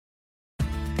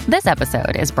This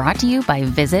episode is brought to you by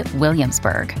Visit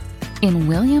Williamsburg. In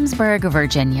Williamsburg,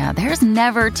 Virginia, there's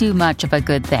never too much of a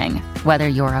good thing. Whether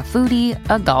you're a foodie,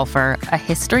 a golfer, a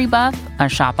history buff, a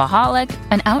shopaholic,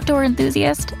 an outdoor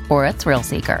enthusiast, or a thrill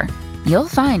seeker, you'll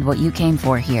find what you came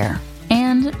for here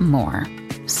and more.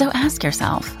 So ask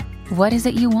yourself, what is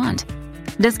it you want?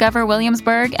 Discover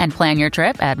Williamsburg and plan your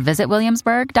trip at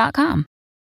visitwilliamsburg.com.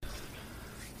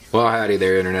 Well, howdy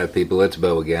there, Internet people. It's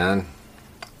Bo again.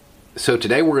 So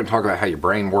today we're going to talk about how your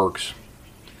brain works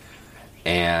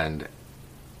and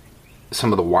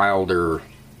some of the wilder,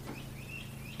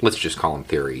 let's just call them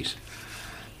theories,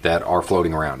 that are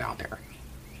floating around out there.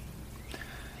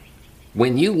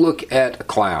 When you look at a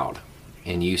cloud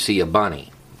and you see a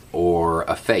bunny or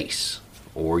a face,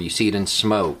 or you see it in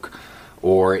smoke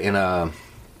or in a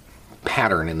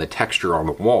pattern in the texture on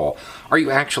the wall, are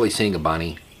you actually seeing a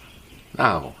bunny?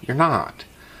 No, you're not.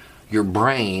 Your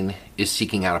brain is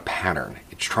seeking out a pattern.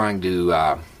 It's trying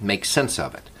to make sense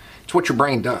of it. It's what your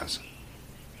brain does.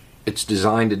 It's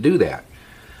designed to do that.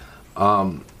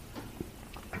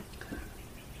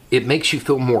 It makes you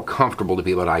feel more comfortable to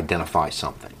be able to identify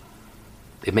something.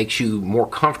 It makes you more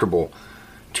comfortable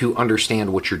to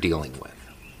understand what you're dealing with,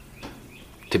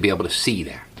 to be able to see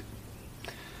that.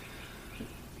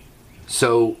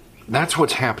 So that's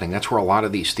what's happening. That's where a lot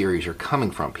of these theories are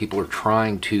coming from. People are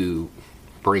trying to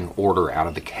bring order out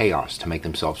of the chaos to make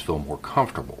themselves feel more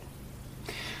comfortable.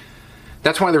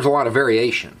 That's why there's a lot of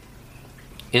variation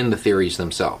in the theories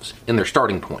themselves, in their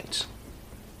starting points.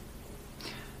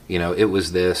 You know, it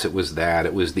was this, it was that,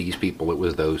 it was these people, it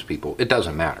was those people. It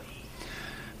doesn't matter.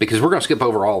 Because we're going to skip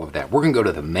over all of that. We're going to go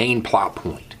to the main plot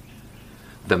point.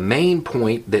 The main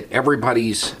point that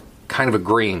everybody's kind of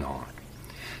agreeing on.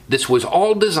 This was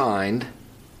all designed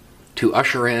to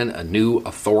usher in a new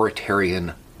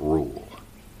authoritarian rule.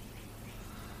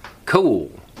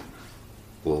 Cool.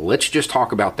 Well, let's just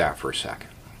talk about that for a second.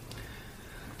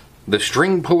 The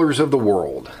string pullers of the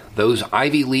world, those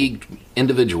Ivy League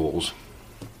individuals,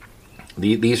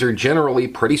 these are generally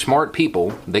pretty smart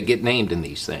people that get named in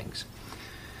these things.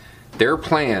 Their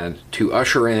plan to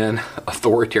usher in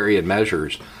authoritarian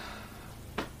measures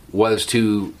was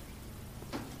to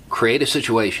create a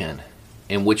situation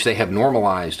in which they have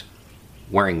normalized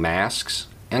wearing masks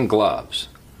and gloves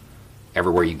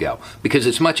everywhere you go. Because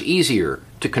it's much easier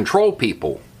to control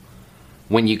people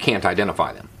when you can't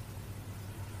identify them.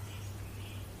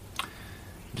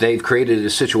 They've created a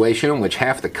situation in which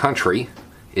half the country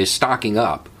is stocking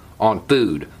up on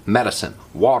food, medicine,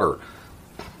 water,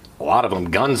 a lot of them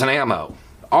guns and ammo.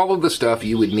 All of the stuff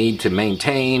you would need to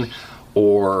maintain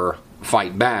or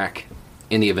fight back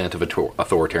in the event of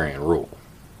authoritarian rule.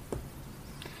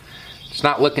 It's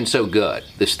not looking so good.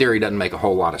 This theory doesn't make a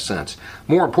whole lot of sense.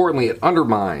 More importantly, it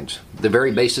undermines the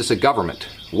very basis of government.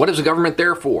 What is a government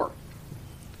there for?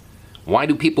 Why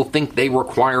do people think they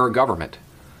require a government?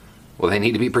 Well, they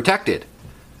need to be protected.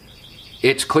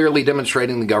 It's clearly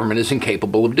demonstrating the government is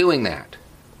incapable of doing that.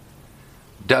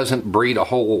 Doesn't breed a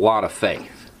whole lot of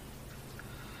faith.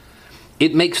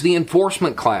 It makes the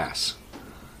enforcement class,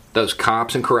 those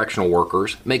cops and correctional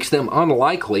workers, makes them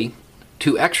unlikely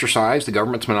to exercise the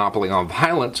government's monopoly on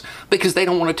violence because they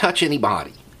don't want to touch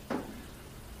anybody.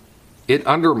 It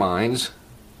undermines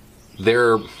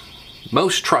their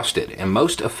most trusted and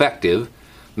most effective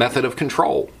method of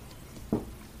control.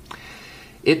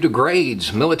 It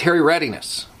degrades military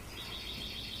readiness,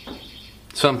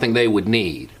 something they would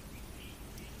need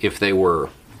if they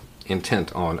were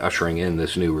intent on ushering in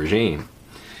this new regime.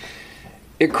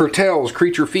 It curtails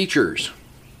creature features,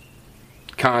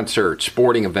 concerts,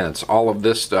 sporting events, all of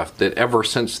this stuff that ever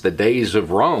since the days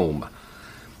of Rome,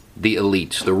 the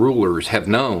elites, the rulers have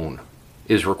known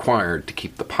is required to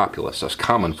keep the populace, us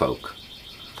common folk,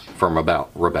 from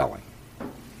rebelling.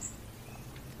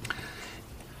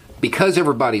 Because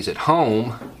everybody's at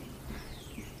home,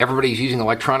 everybody's using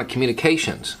electronic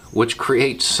communications, which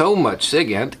creates so much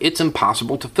SIGINT, it's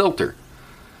impossible to filter.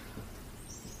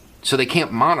 So they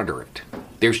can't monitor it.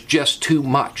 There's just too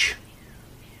much.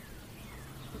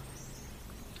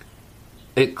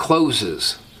 It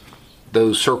closes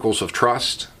those circles of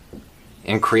trust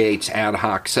and creates ad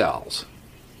hoc cells,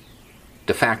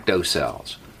 de facto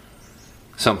cells,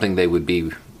 something they would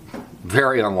be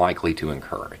very unlikely to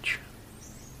encourage.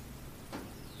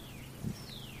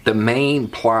 The main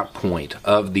plot point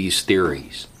of these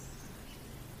theories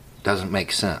doesn't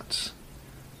make sense.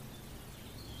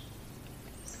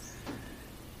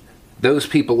 Those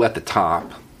people at the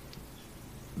top,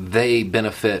 they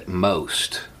benefit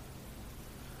most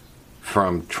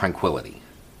from tranquility,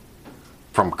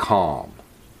 from calm.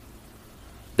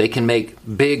 They can make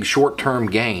big short-term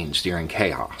gains during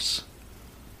chaos.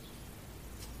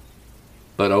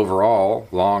 But overall,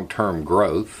 long-term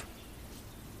growth,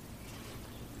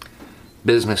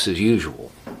 business as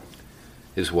usual,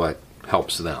 is what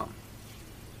helps them.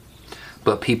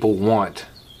 But people want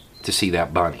to see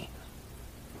that bunny.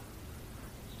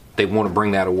 They want to bring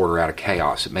that order out of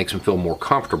chaos. It makes them feel more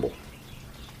comfortable.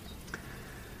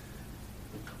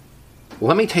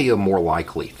 Let me tell you a more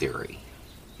likely theory.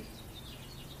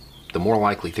 The more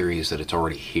likely theory is that it's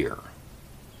already here,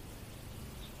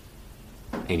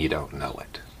 and you don't know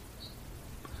it.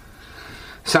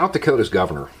 South Dakota's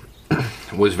governor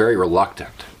was very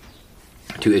reluctant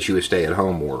to issue a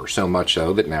stay-at-home order, so much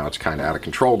so that now it's kind of out of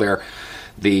control there.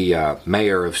 The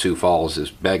mayor of Sioux Falls is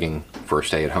begging for a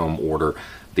stay-at-home order.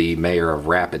 The mayor of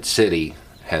Rapid City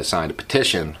has signed a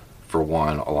petition for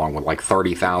one, along with like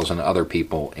 30,000 other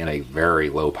people in a very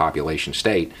low population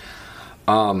state,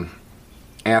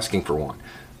 asking for one.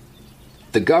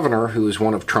 The governor, who is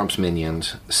one of Trump's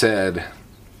minions, said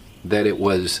that it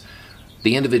was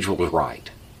the individual's right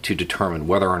to determine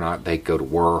whether or not they go to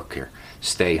work or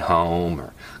stay home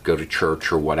or go to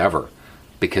church or whatever,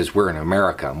 because we're in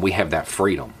America and we have that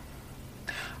freedom.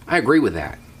 I agree with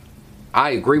that.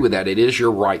 It is your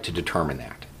right to determine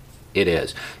that. It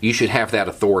is. You should have that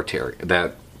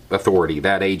authority,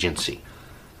 that agency.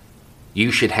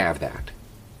 You should have that.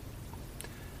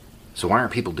 So why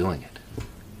aren't people doing it?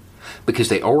 Because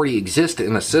they already exist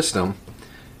in a system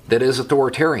that is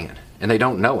authoritarian, and they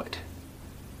don't know it.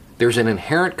 There's an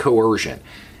inherent coercion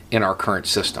in our current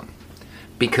system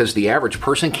because the average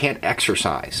person can't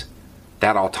exercise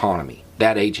that autonomy,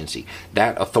 that agency,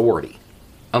 that authority,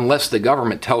 unless the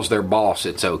government tells their boss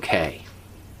it's okay.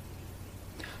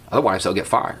 Otherwise, they'll get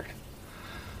fired.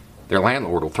 Their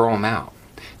landlord will throw them out.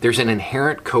 There's an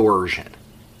inherent coercion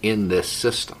in this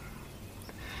system.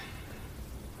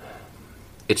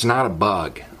 It's not a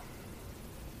bug.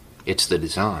 It's the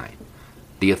design.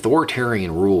 The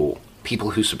authoritarian rule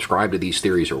people who subscribe to these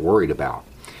theories are worried about,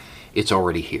 it's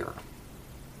already here.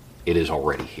 It is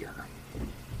already here.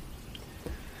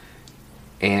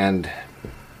 And,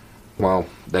 well,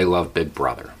 they love Big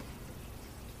Brother.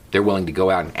 They're willing to go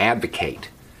out and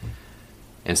advocate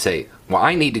and say, well,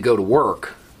 I need to go to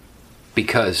work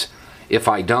because if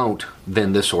I don't,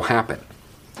 then this will happen.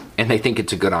 And they think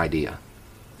it's a good idea.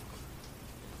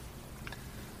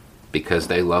 Because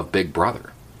they love Big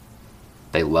Brother.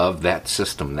 They love that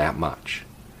system that much.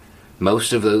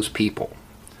 Most of those people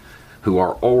who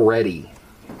are already,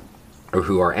 or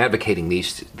who are advocating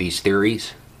these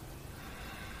theories,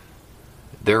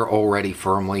 they're already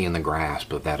firmly in the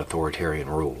grasp of that authoritarian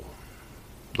rule,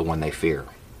 the one they fear.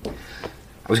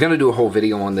 I was going to do a whole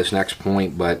video on this next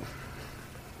point, but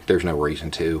there's no reason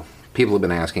to. People have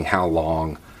been asking how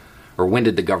long, or when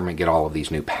did the government get all of these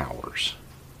new powers?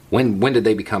 When did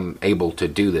they become able to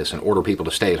do this and order people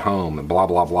to stay at home and blah,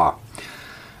 blah,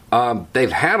 blah?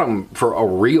 They've had them for a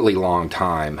really long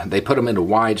time. They put them into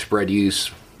widespread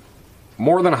use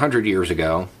more than 100 years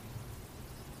ago.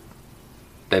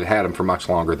 They've had them for much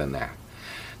longer than that.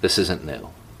 This isn't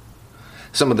new.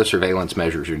 Some of the surveillance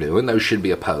measures are new, and those should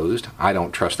be opposed. I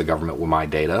don't trust the government with my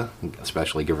data,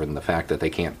 especially given the fact that they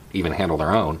can't even handle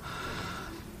their own.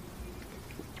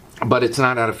 But it's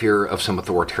not out of fear of some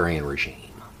authoritarian regime,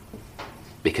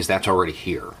 because that's already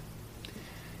here.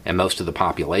 And most of the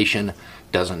population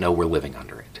doesn't know we're living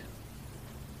under it.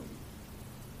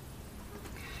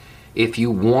 If you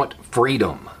want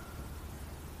freedom,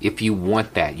 if you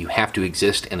want that, you have to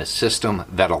exist in a system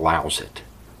that allows it.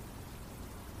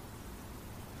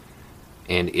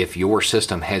 And if your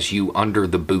system has you under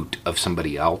the boot of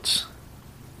somebody else,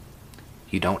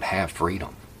 you don't have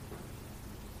freedom.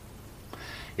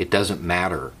 It doesn't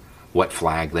matter what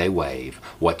flag they wave,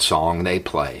 what song they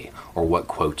play, or what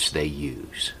quotes they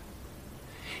use.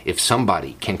 If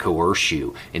somebody can coerce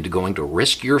you into going to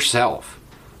risk yourself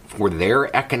for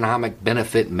their economic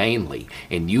benefit mainly,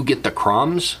 and you get the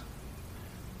crumbs,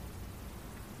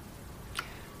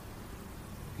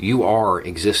 you are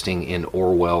existing in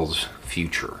Orwell's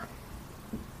future.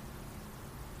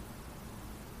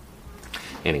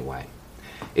 Anyway,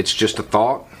 it's just a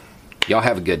thought. Y'all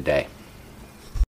have a good day.